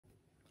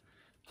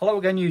Hello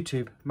again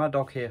YouTube, Mad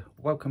Dog here.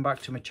 Welcome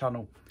back to my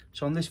channel.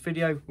 So on this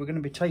video we're going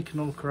to be taking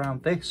a look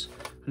around this,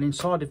 and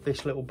inside of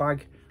this little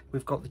bag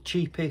we've got the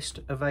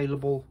cheapest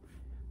available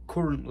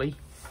currently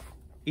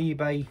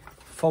eBay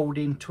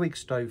folding twig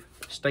stove.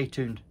 Stay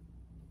tuned.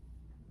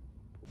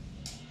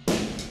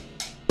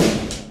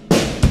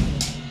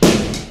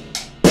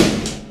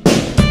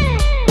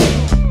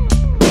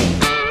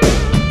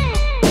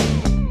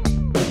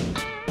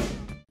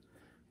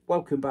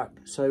 Welcome back.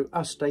 So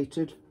as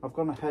stated, I've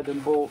gone ahead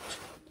and bought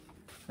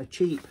a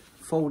cheap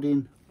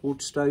folding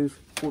wood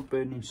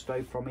burning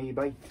stove from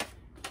eBay,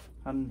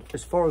 and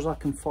as far as I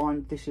can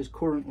find, this is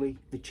currently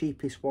the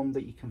cheapest one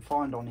that you can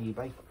find on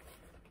eBay.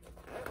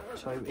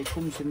 So it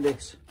comes in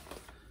this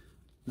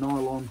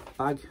nylon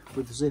bag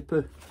with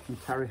zipper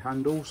and carry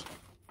handles,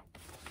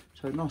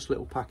 so nice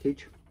little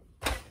package.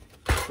 I'm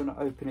going to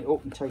open it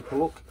up and take a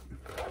look.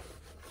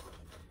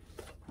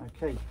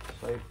 Okay,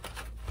 so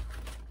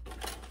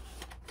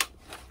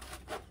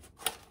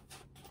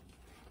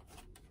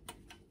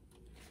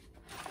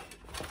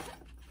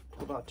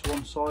put that to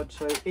one side.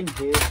 So in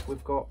here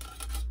we've got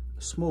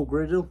a small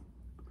griddle,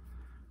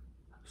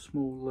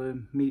 small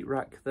meat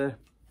rack there,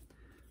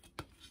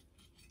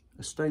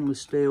 a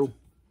stainless steel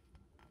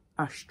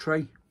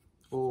ashtray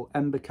or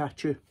ember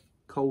catcher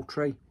coal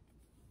tray,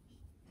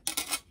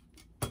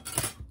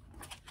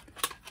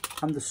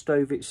 and the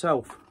stove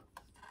itself.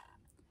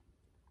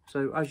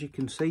 So as you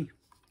can see,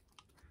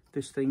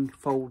 this thing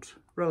folds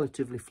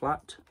relatively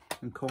flat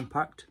and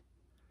compact,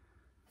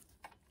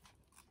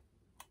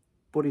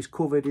 but is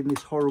covered in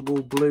this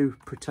horrible blue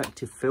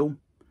protective film.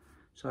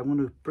 So I'm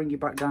going to bring you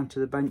back down to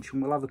the bench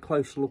and we'll have a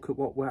closer look at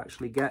what we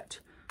actually get,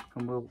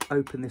 and we'll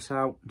open this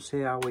out and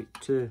see how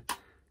it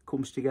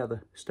comes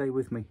together. Stay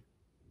with me.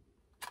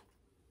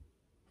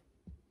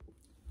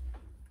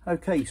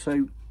 Okay,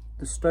 so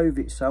the stove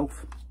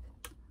itself,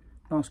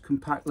 nice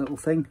compact little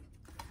thing,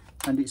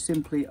 and it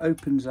simply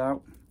opens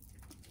out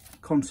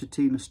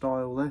concertina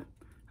style there,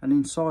 and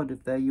inside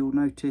of there you'll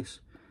notice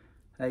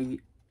a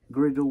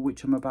griddle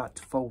which I'm about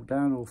to fold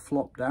down or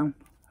flop down,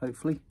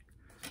 hopefully,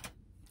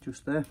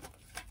 just there,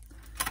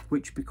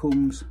 which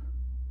becomes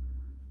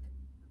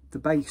the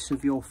base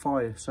of your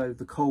fire. So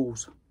the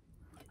coals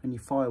and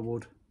your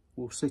firewood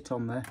will sit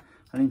on there,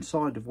 and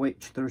inside of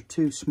which there are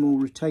two small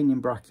retaining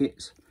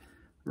brackets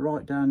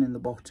right down in the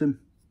bottom.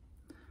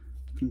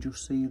 You can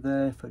just see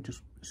there, if I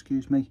just,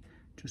 excuse me,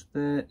 just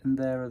there and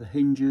there are the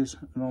hinges,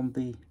 and on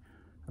the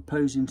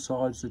opposing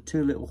sides are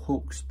two little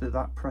hooks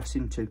that press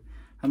into,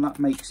 and that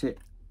makes it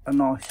a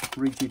nice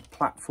rigid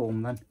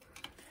platform then.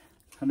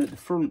 And at the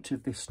front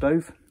of this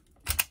stove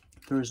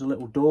there is a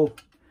little door,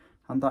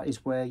 and that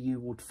is where you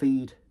would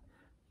feed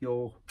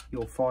your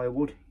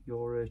firewood,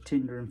 your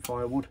tinder and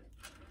firewood.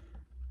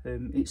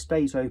 It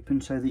stays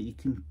open so that you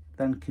can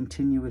then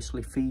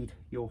continuously feed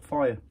your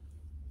fire.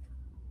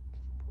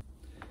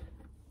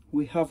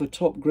 We have a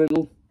top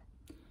griddle,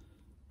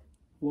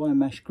 wire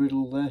mesh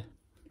griddle there,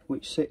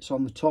 which sits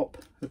on the top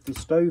of the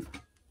stove,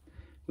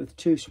 with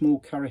two small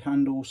carry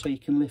handles, so you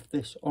can lift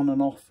this on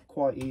and off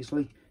quite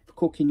easily for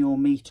cooking your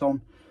meat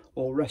on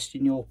or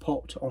resting your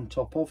pot on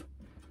top of.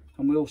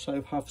 And we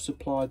also have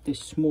supplied this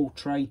small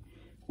tray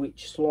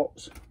which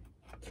slots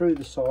through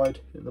the side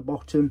at the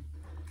bottom,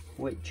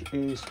 which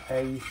is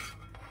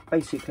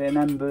basically an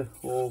ember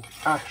or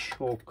ash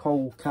or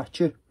coal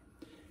catcher.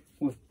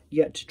 We've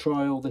yet to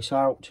try all this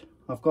out.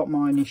 I've got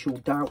my initial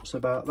doubts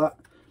about that,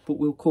 but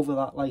we'll cover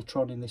that later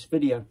on in this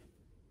video.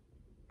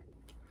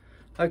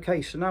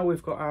 Okay, so now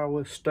we've got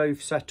our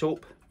stove set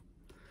up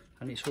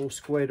and it's all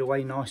squared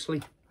away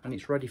nicely and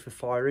it's ready for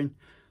firing.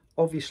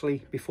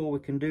 Obviously, before we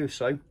can do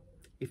so,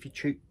 if you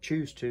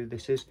choose to,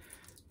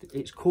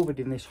 it's covered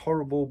in this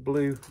horrible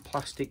blue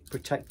plastic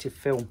protective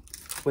film,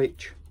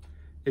 which,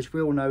 as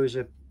we all know, is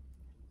a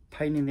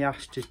pain in the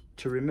ass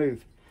to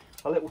remove.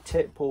 A little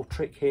tip or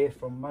trick here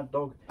from Mad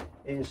Dog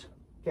is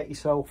get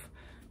yourself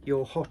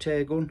your hot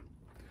air gun,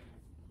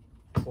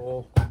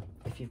 or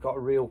if you've got a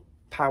real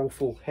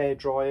powerful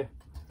hairdryer,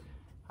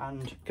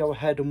 and go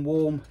ahead and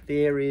warm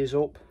the areas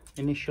up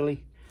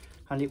initially,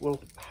 and it will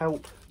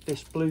help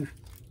this blue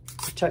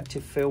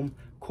protective film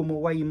come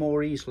away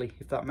more easily,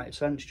 if that makes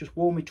sense. Just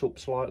warm it up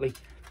slightly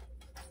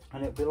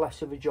and it'll be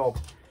less of a job.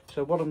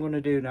 So what I'm going to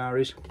do now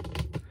is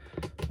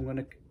I'm going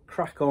to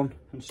crack on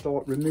and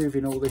start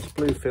removing all this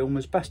blue film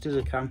as best as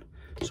I can.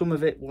 Some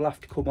of it will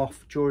have to come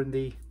off during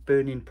the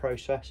burning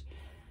process.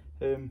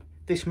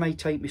 This may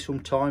take me some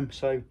time,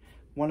 so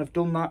when I've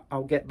done that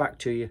I'll get back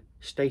to you.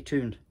 Stay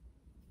tuned.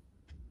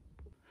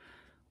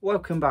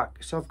 Welcome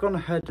back. So I've gone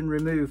ahead and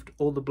removed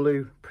all the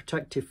blue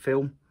protective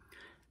film.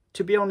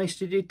 To be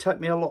honest, it did take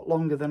me a lot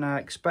longer than I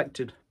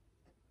expected.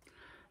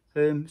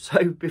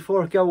 So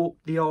before I go up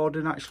the yard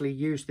and actually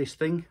use this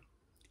thing,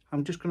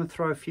 I'm just going to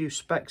throw a few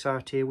specs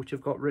out here which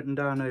I've got written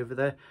down over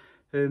there.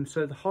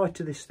 So the height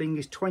of this thing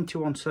is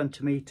 21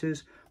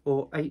 centimetres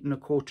or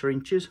 8¼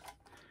 inches,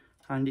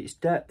 and its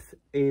depth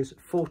is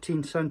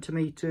 14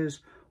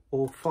 centimetres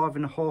or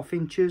 5½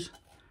 inches,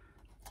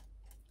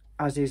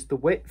 as is the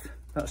width.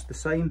 That's the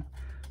same.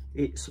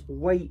 Its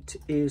weight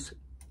is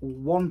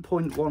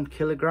 1.1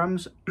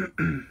 kilograms,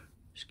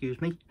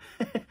 excuse me,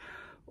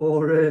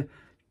 or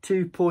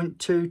 2.2,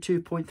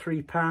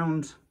 2.3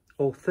 pounds,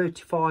 or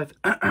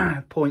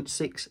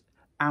 35.6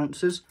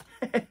 ounces.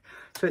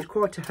 So it's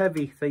quite a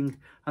heavy thing,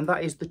 and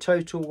that is the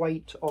total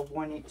weight of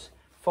when it's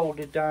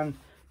folded down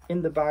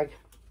in the bag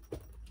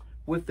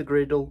with the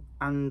griddle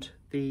and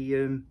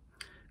the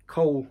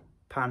coal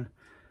pan.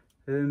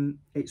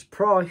 Its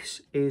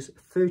price is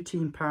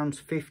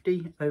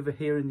 £13.50 over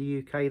here in the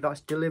UK. That's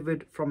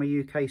delivered from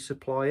a UK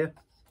supplier.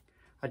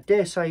 I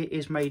dare say it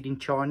is made in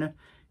China.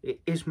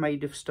 It is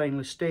made of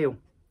stainless steel.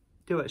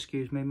 Do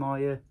excuse me,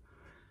 my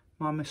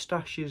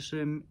moustache is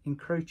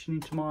encroaching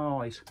into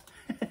my eyes.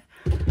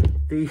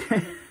 The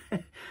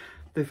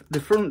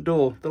front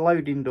door, the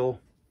loading door,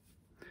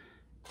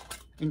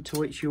 into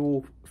which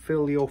you'll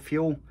fill your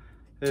fuel,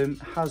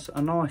 has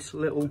a nice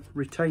little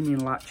retaining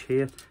latch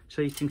here,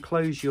 so you can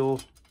close your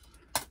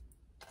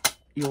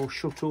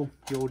shuttle,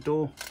 your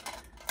door,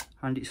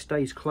 and it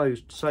stays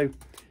closed. So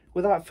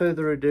without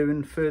further ado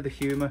and further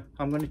humour,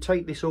 I'm going to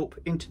take this up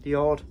into the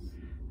yard,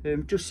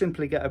 just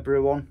simply get a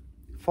brew on,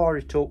 fire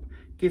it up,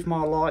 give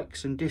my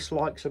likes and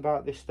dislikes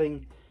about this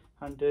thing,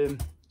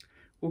 and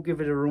we'll give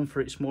it a run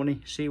for its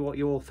money, see what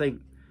you all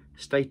think.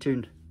 Stay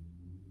tuned.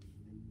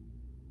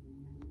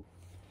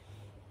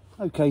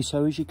 Okay,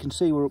 so as you can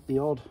see, we're up the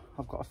yard.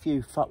 I've got a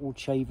few fat wood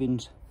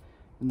shavings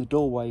in the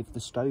doorway of the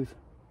stove,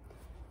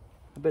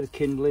 a bit of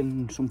kindling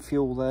and some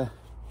fuel there,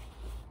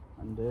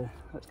 and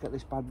let's get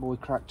this bad boy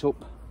cracked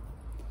up.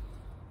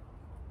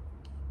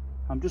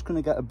 I'm just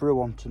going to get a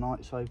brew on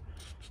tonight, so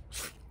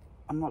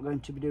I'm not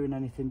going to be doing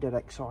anything dead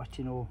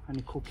exciting or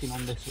any cooking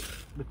on this,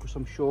 because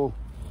I'm sure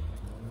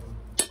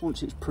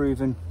once it's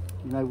proven,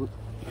 you know,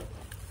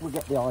 we'll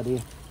get the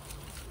idea.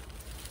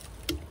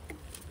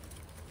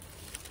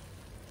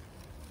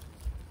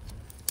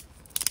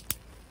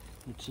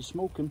 It's a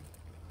smoking.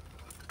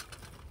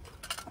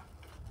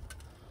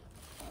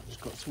 I've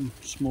just got some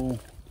small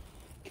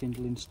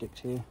kindling sticks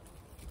here.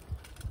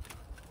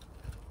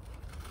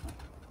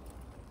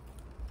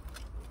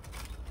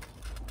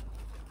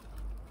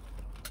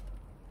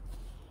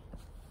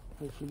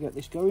 Hopefully get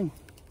this going.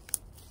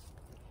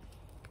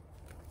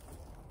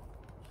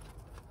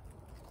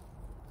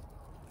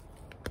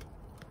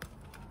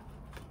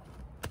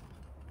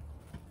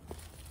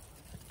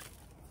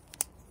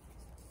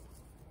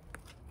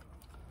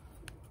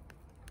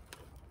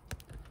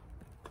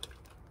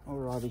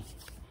 Alrighty,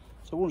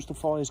 so once the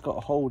fire's got a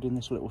hold in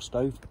this little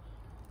stove,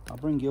 I'll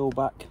bring you all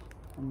back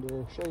and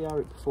show you how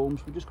it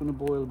performs. We're just going to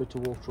boil a bit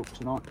of water up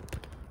tonight,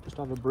 just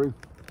have a brew,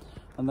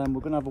 and then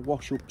we're going to have a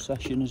wash up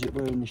session, as it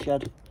were, in the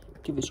shed,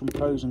 give it some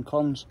pros and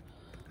cons,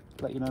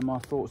 let you know my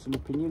thoughts and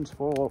opinions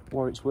for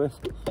what it's worth.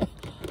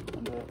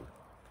 And we'll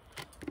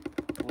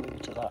leave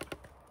it at that.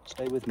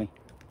 Stay with me.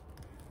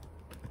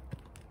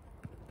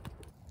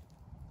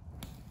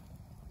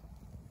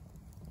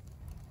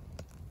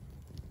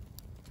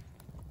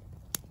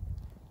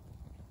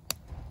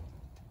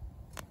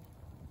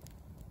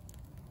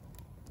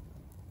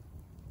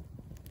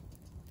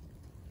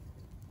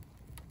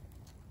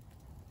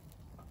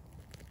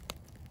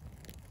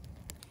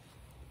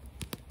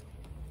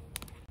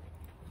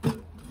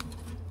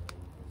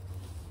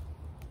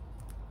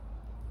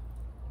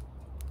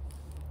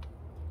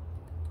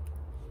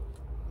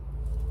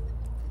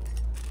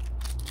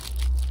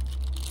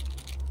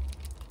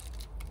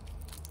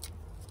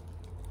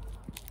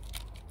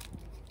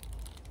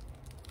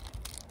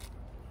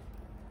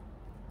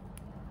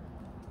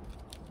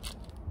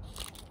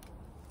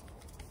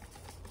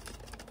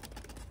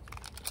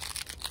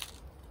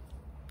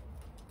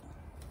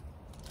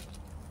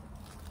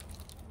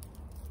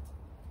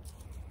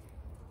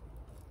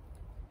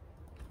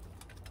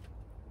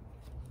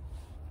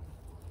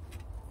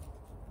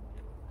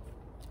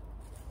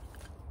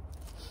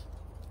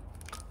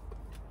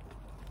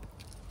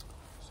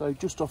 So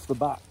just off the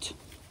bat,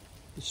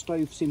 the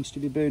stove seems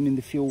to be burning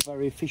the fuel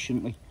very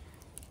efficiently.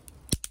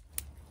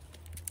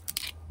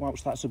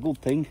 Whilst that's a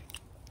good thing,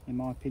 in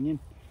my opinion,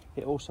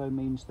 it also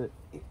means that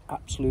it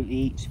absolutely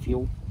eats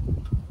fuel.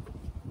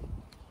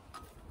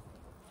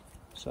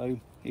 So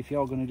if you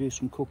are going to do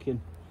some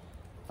cooking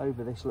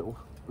over this little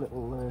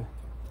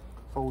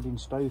folding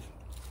stove,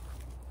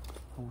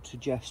 I would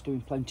suggest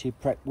doing plenty of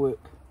prep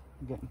work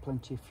and getting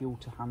plenty of fuel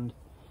to hand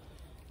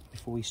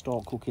before you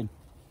start cooking.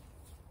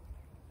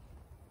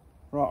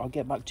 Right, I'll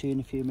get back to you in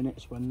a few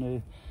minutes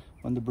when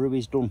the brew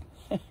is done.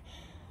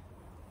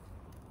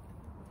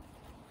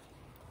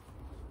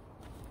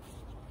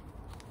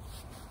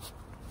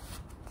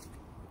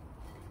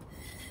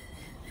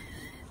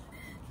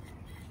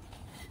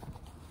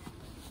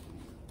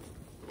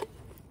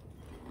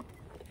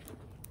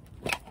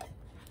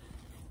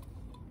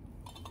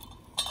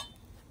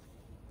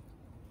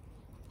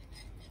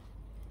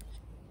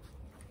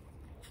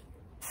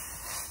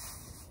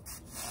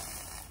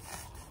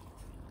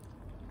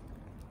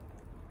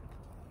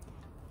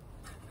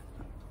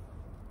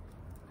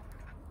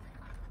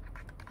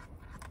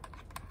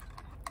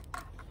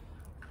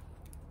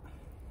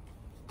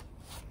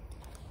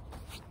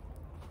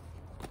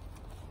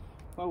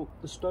 Well,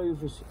 the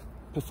stove has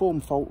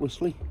performed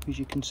faultlessly, as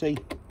you can see.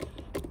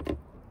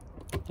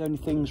 The only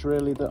things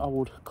really that I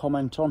would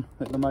comment on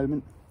at the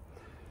moment,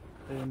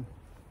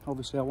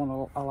 obviously I want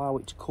to allow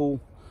it to cool,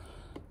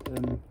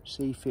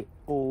 see if it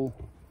all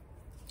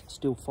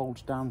still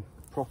folds down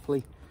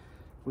properly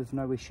with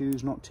no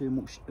issues, not too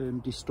much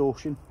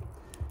distortion.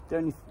 The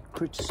only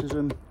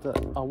criticism that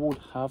I would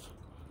have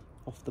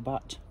off the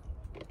bat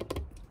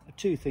are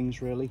two things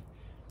really.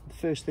 The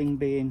first thing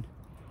being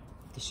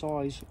the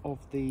size of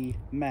the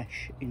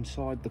mesh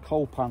inside the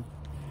coal pan.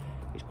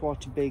 It's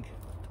quite a big,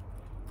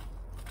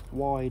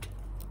 wide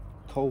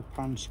coal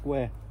pan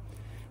square,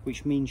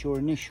 which means your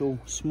initial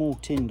small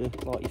tinder,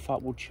 like your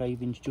fat wood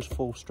shavings, just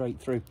fall straight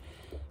through.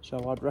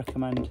 So I'd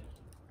recommend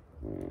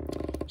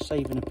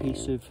saving a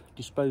piece of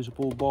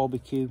disposable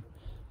barbecue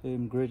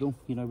griddle,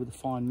 you know, with a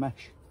fine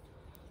mesh,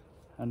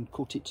 and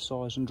cut it to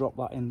size and drop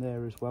that in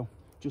there as well,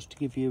 just to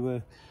give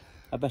you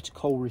a better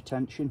coal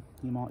retention,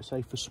 you might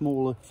say, for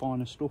smaller,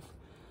 finer stuff.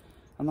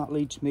 And that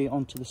leads me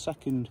on to the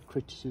second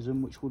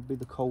criticism, which would be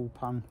the coal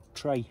pan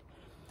tray. In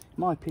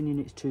my opinion,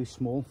 it's too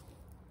small.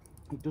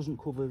 It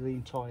doesn't cover the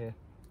entire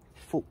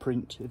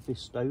footprint of this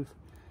stove,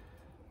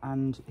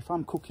 and if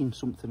I'm cooking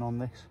something on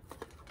this,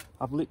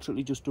 I've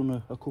literally just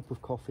done a cup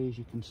of coffee, as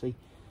you can see,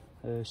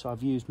 so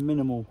I've used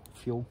minimal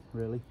fuel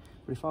really.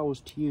 But if I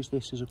was to use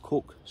this as a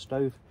cook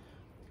stove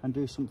and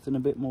do something a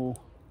bit more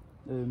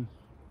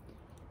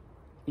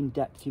in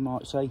depth, you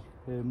might say,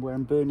 where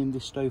I'm burning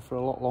this stove for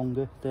a lot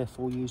longer,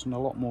 therefore using a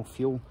lot more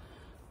fuel,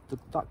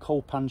 that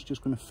coal pan's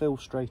just going to fill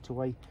straight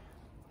away.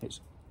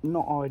 It's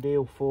not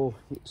ideal for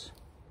its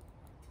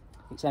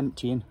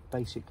emptying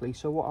basically.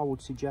 So what I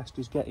would suggest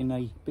is getting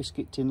a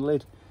biscuit tin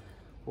lid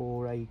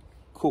or an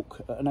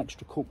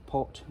extra cook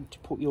pot to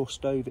put your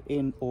stove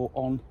in or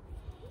on.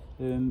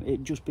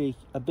 It'd just be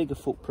a bigger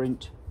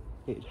footprint.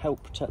 It'd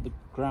help protect the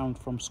ground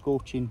from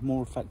scorching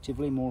more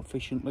effectively, more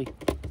efficiently.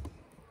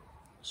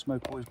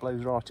 Smoke always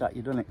blows right at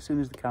you, doesn't it, as soon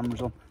as the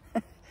camera's on.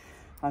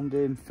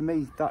 And for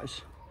me,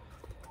 that's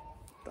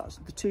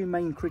the two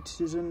main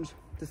criticisms.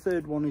 The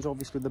third one is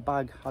obviously the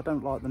bag. I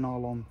don't like the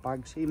nylon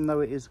bags, even though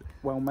it is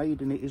well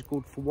made and it is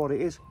good for what it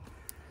is.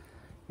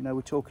 You know,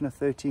 we're talking a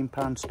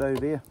 £13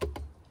 stove here.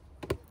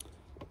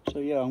 So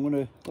yeah, I'm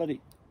going to let it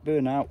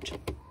burn out.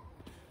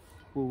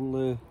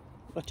 We'll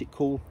let it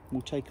cool.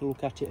 We'll take a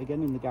look at it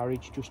again in the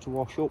garage just to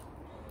wash up.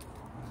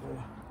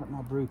 Let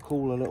my brew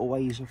cool a little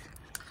ways.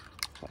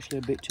 It's actually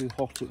a bit too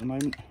hot at the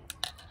moment.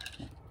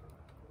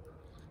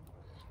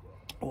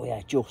 Oh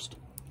yeah, just.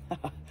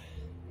 So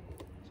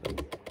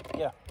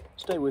yeah,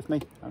 stay with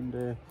me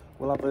and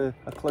we'll have a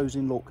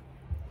closing look.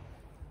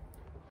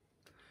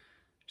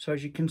 So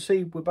as you can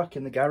see, we're back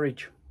in the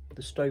garage.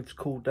 The stove's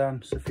cooled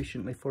down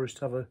sufficiently for us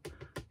to have a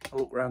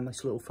look around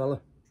this little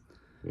fella.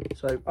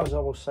 So as I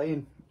was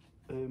saying,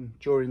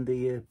 during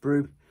the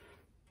brew,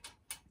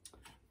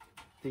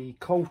 the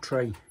coal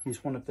tray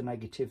is one of the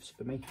negatives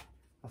for me.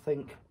 I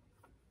think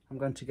I'm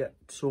going to get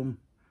some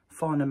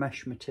finer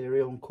mesh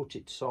material and cut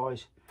it to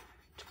size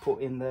to put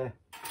in there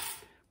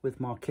with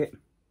my kit,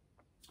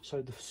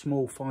 so the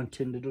small fine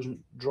tinder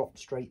doesn't drop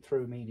straight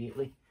through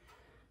immediately.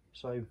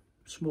 So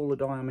smaller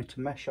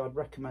diameter mesh, I'd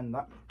recommend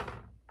that.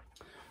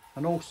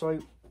 And also,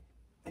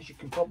 as you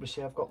can probably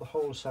see, I've got the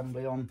whole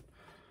assembly on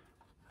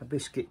a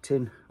biscuit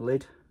tin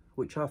lid,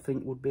 which I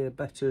think would be a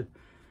better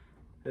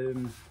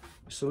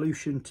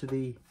solution to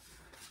the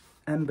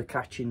ember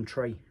catching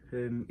tray.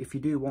 If you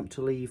do want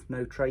to leave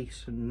no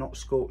trace and not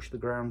scorch the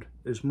ground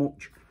as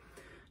much,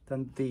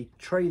 then the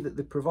tray that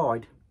they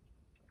provide,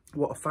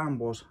 what I found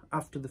was,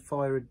 after the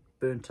fire had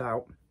burnt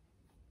out,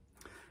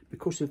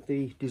 because of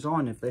the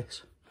design of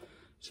this,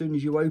 as soon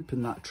as you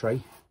open that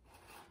tray,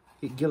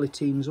 it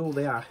guillotines all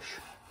the ash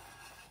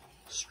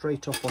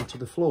straight off onto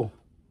the floor.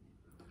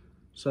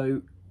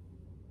 So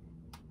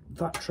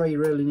that tray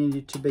really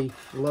needed to be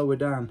lower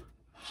down,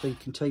 so you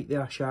can take the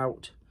ash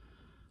out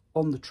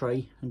on the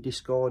tray and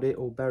discard it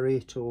or bury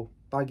it or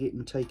bag it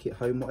and take it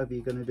home, whatever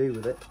you're going to do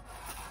with it.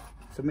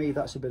 For me,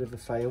 that's a bit of a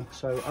fail,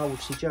 so I would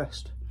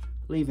suggest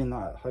leaving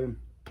that at home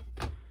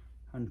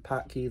and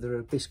pack either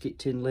a biscuit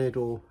tin lid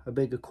or a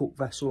bigger cook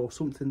vessel or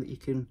something that you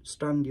can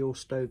stand your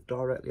stove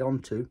directly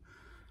onto.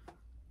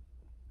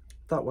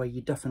 That way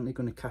you're definitely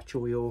going to catch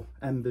all your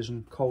embers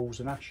and coals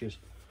and ashes.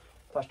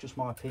 That's just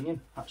my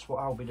opinion. That's what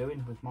I'll be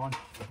doing with mine,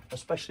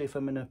 especially if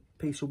I'm in a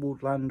piece of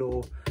woodland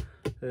or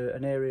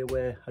an area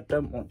where I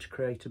don't want to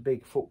create a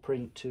big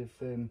footprint of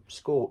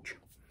scorch.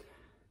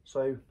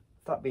 So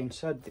that being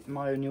said,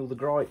 my only other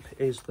gripe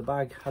is the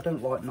bag. I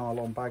don't like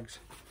nylon bags,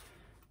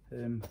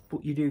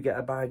 but you do get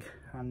a bag,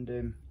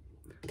 and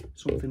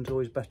something's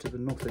always better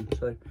than nothing.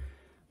 So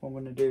what I'm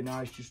going to do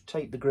now is just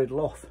take the griddle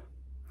off,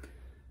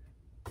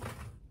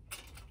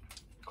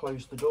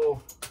 close the door,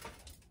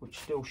 which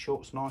still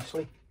shuts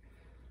nicely,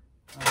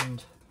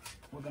 and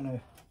we're going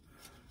to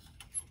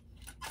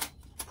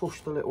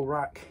push the little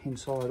rack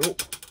inside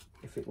up,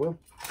 if it will.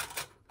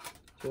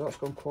 So that's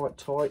gone quite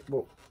tight,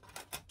 but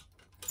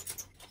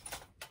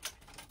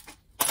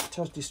it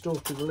has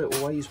distorted a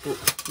little ways, but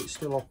it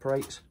still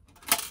operates.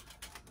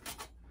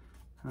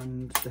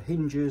 and the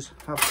hinges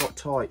have got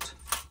tight,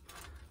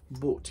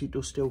 but it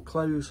does still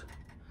close.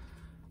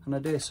 And I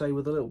dare say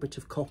with a little bit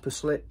of copper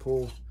slip,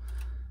 or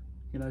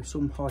you know,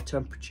 some high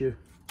temperature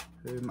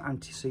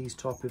anti-seize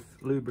type of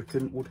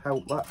lubricant would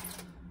help that.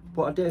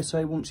 But I dare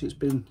say once it's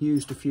been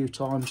used a few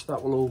times,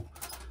 that will all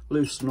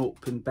loosen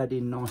up and bed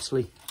in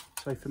nicely.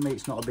 So for me,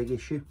 it's not a big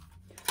issue.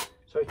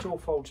 So it all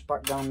folds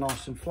back down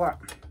nice and flat.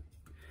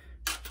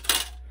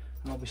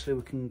 And obviously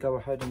we can go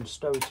ahead and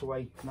stow it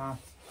away now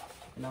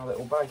in our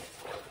little bag,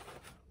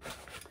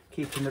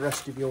 keeping the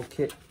rest of your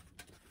kit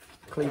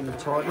clean and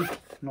tidy,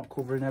 not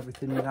covering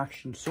everything in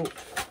ash and soot.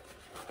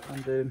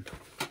 And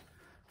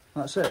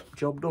that's it,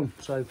 job done.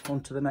 So on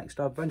to the next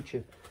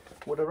adventure.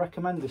 Would I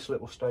recommend this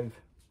little stove?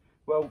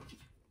 Well,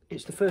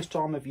 it's the first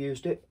time I've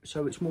used it,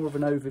 so it's more of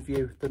an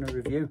overview than a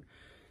review.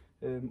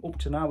 Up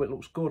to now it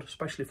looks good,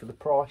 especially for the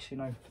price, you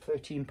know,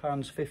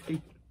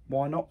 £13.50.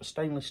 Why not?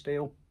 Stainless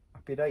steel,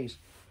 happy days.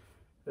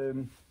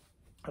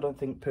 I don't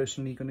think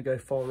personally you're going to go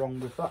far wrong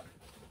with that.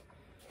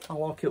 I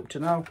like it up to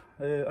now.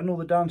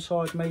 Another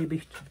downside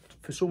maybe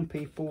for some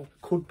people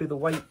could be the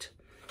weight.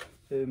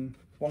 1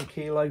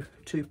 kilo,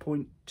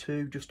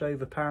 2.2, just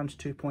over pounds,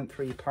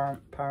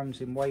 2.3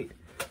 pounds in weight.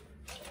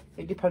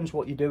 It depends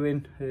what you're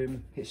doing.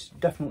 It's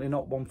definitely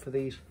not one for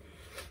these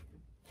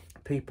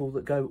people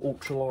that go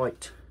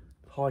ultralight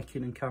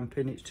hiking and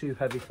camping. It's too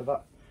heavy for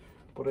that.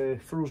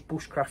 But for us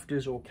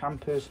bushcrafters or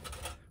campers,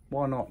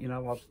 why not? You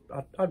know,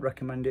 I'd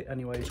recommend it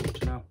anyways up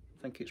to now.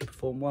 I think it's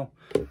performed well.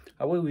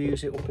 I will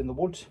use it up in the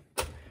woods,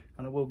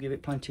 and I will give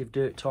it plenty of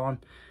dirt time.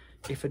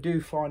 If I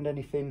do find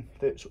anything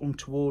that's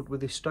untoward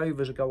with this stove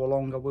as I go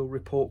along, I will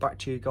report back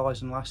to you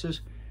guys and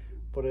lasses.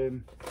 But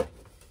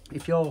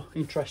if you're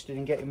interested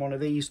in getting one of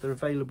these, they're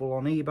available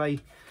on eBay,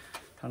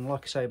 and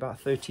like I say,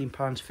 about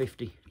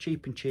 £13.50,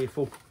 cheap and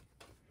cheerful,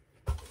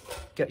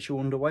 gets you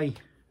underway.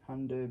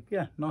 And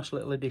yeah, nice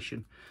little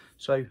addition.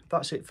 So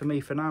that's it for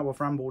me for now.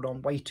 I've rambled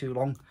on way too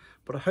long,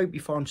 but I hope you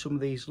find some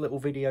of these little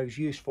videos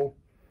useful,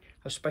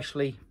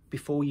 especially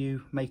before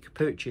you make a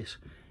purchase.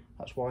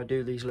 That's why I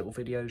do these little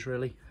videos,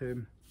 really.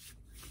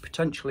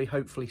 Potentially,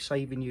 hopefully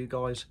saving you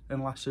guys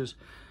and lasses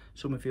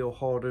some of your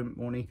hard-earned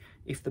money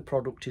if the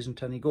product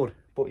isn't any good.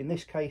 But in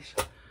this case,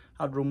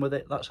 I'd run with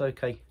it, that's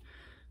okay.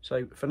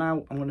 So for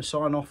now, I'm going to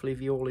sign off,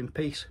 leave you all in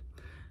peace.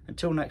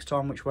 Until next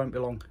time, which won't be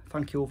long.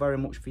 Thank you all very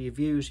much for your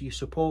views, your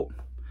support.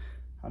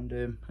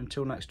 And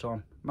until next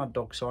time, Mad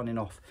Dog signing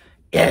off.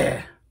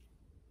 Yeah!